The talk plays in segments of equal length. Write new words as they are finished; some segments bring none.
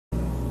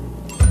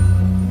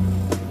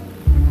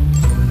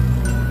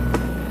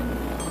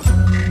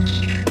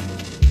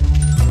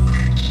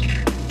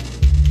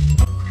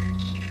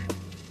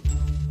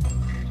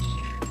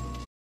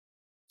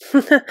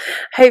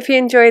Hope you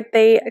enjoyed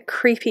the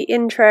creepy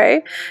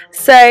intro.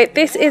 So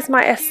this is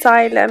my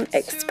Asylum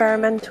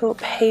experimental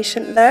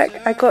patient look.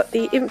 I got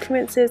the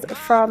influences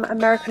from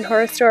American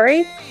Horror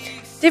Story.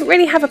 Didn't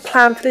really have a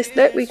plan for this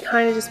look, we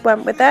kind of just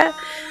went with it.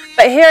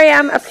 But here I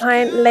am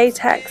applying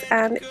latex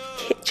and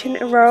kitchen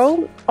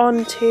roll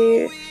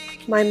onto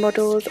my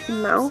model's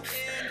mouth.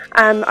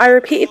 I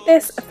repeated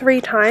this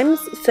 3 times,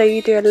 so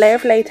you do a layer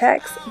of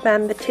latex,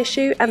 then the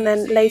tissue, and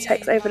then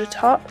latex over the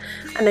top,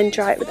 and then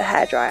dry it with a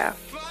hairdryer.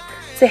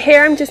 So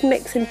here I'm just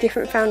mixing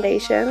different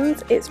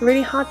foundations. It's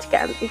really hard to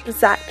get an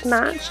exact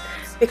match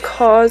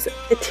because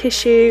the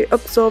tissue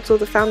absorbs all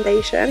the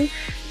foundation,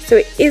 so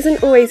it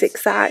isn't always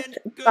exact,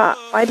 but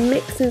by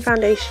mixing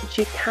foundations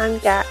you can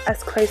get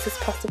as close as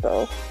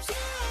possible.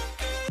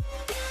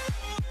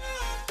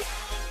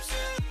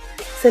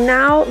 So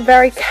now,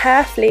 very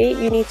carefully,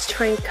 you need to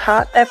try and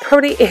cut. There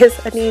probably is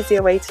an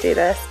easier way to do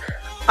this.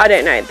 I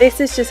don't know.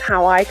 This is just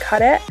how I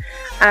cut it.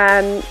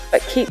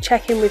 But keep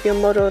checking with your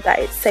model that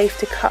it's safe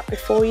to cut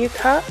before you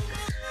cut.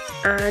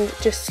 And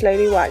just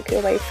slowly work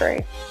your way through.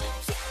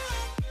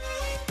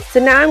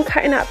 So now I'm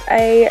cutting up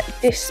a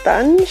dish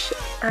sponge.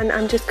 And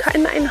I'm just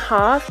cutting that in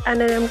half. And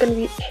then I'm going to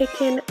be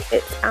picking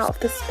bits out of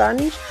the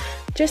sponge.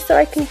 Just so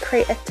I can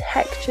create a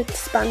textured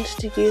sponge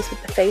to use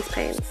with the face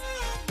paints.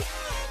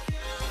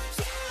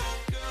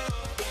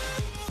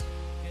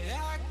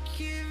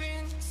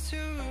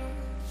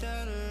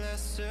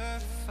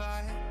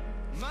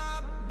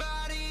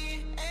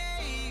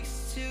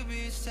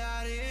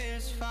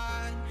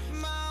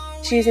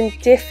 Using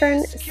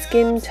different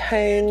skin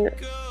tone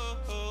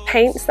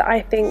paints that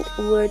I think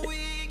would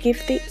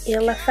give the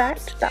ill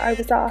effect that I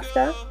was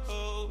after.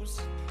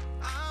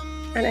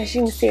 And as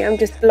you can see, I'm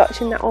just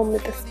blotching that on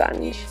with the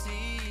sponge.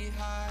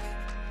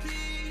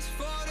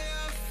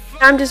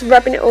 I'm just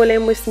rubbing it all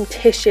in with some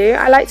tissue.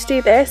 I like to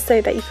do this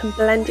so that you can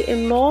blend it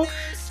in more,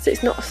 so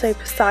it's not so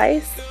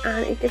precise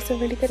and it gives a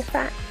really good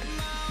effect.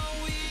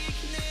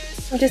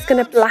 I'm just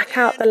going to black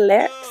out the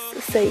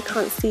lips so you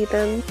can't see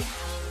them.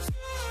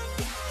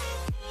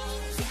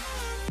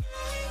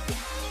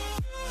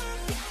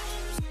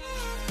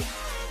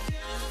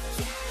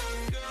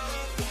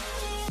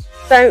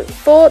 So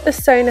for the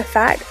sewn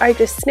effect, I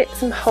just snip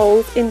some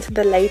holes into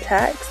the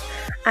latex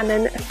and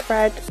then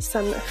thread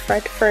some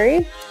thread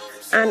through,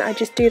 and I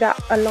just do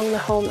that along the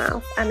whole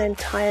mouth and then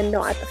tie a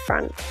knot at the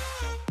front.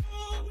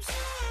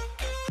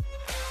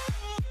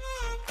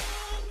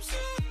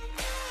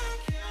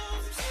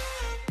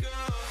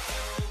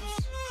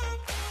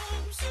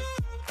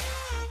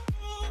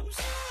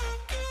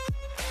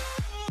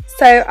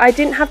 So I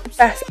didn't have the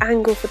best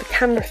angle for the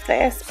camera for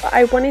this, but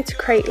I wanted to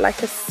create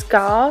like a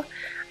scar.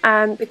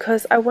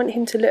 Because I want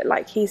him to look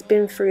like he's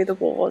been through the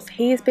wars.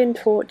 He's been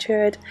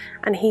tortured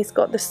and he's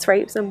got the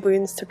scrapes and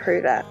wounds to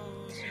prove it.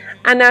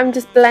 And now I'm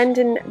just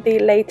blending the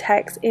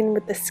latex in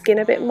with the skin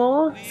a bit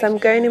more. So I'm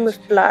going in with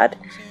blood,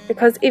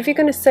 because if you're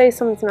going to sew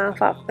someone's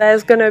mouth up,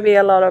 there's going to be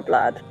a lot of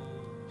blood.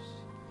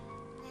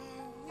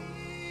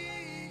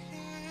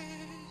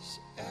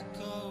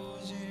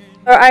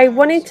 So I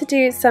wanted to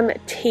do some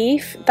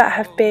teeth that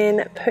have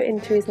been put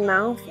into his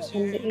mouth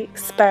in the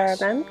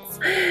experiments.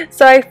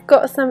 So I've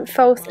got some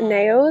false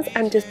nails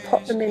and just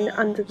pop them in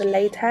under the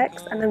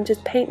latex, and I'm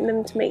just painting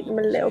them to make them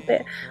a little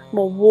bit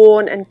more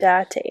worn and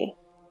dirty.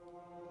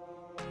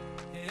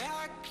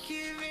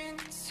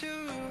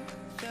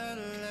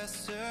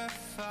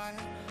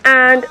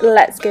 And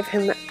let's give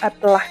him a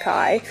black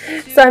eye.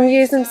 So I'm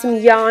using some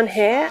yarn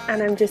here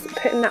and I'm just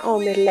putting that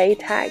on with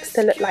latex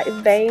to look like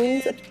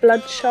veins,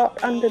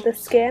 bloodshot under the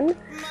skin.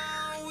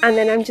 And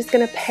then I'm just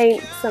going to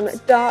paint some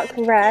dark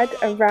red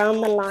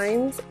around the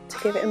lines to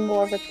give it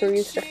more of a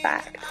bruised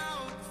effect.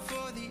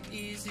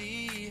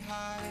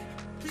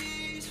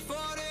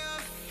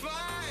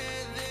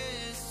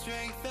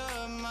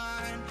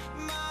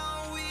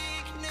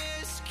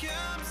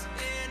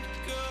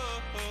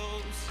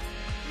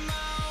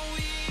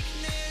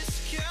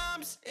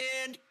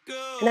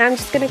 Now I'm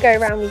just going to go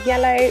around with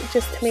yellow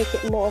just to make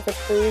it more of a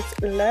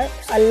bruised look.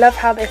 I love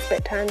how this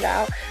bit turned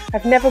out.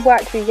 I've never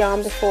worked with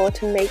yarn before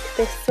to make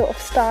this sort of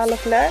style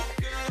of look,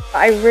 but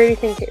I really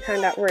think it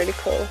turned out really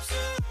cool.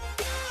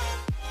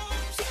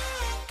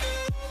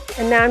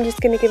 And now I'm just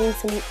going to give him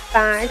some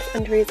bags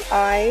under his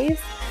eyes,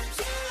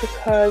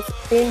 because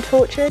being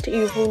tortured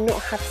you will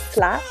not have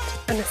slept,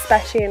 and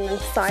especially in an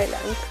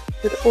asylum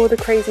with all the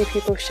crazy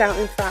people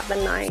shouting throughout the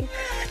night.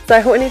 So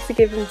I wanted to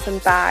give him some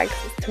bags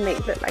to make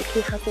it look like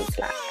he hasn't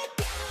slept.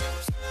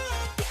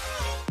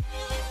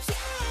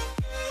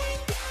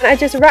 And I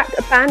just wrapped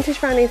a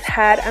bandage around his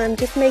head, and I'm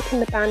just making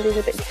the bandage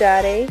a bit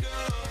dirty.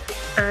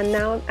 And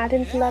now I'm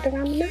adding blood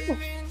around the mouth.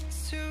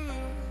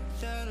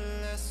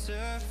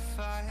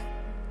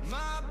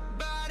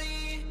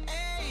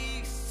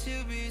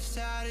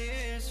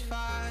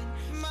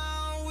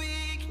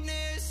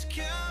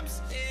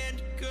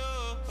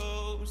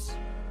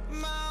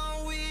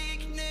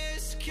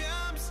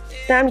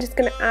 Now I'm just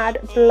going to add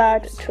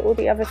blood to all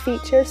the other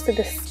features, so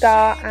the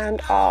scar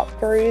and our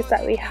bruise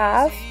that we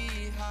have,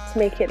 to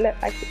make it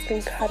look like it's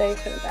been cut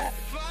open a bit.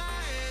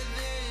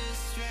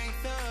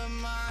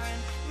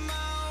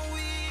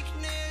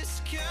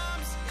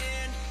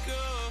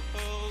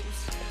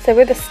 So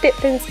with a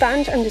stippling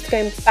sponge, I'm just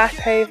going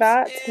back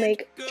over to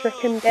make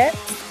dripping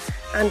bits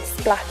and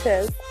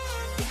splatters.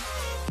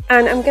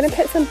 And I'm going to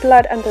put some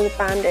blood under the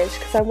bandage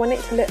because I want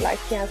it to look like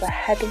he has a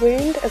head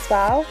wound as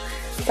well.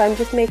 So I'm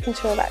just making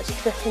sure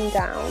that's dripping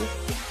down.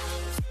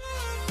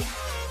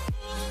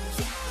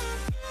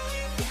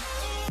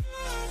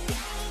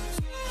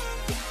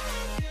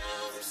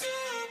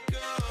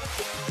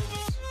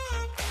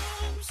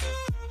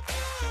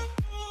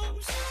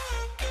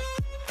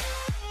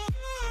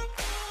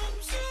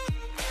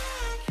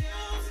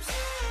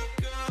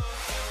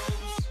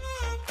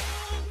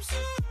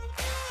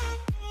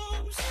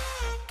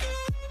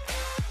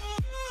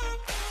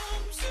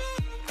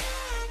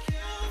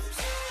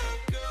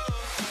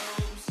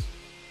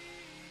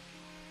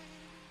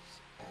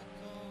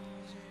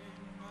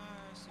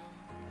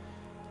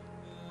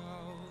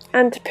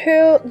 And to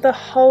pull the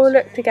whole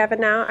look together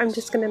now, I'm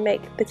just going to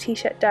make the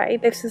t-shirt dirty.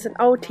 This is an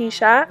old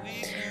t-shirt,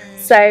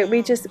 so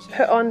we just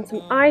put on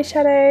some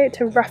eyeshadow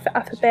to rough it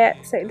up a bit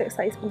so it looks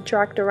like it's been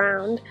dragged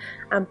around,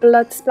 and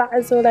blood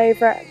splatters all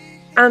over it.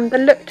 And the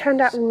look turned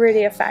out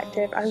really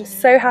effective. I'm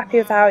so happy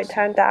with how it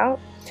turned out,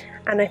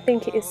 and I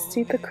think it is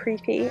super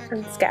creepy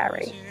and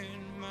scary.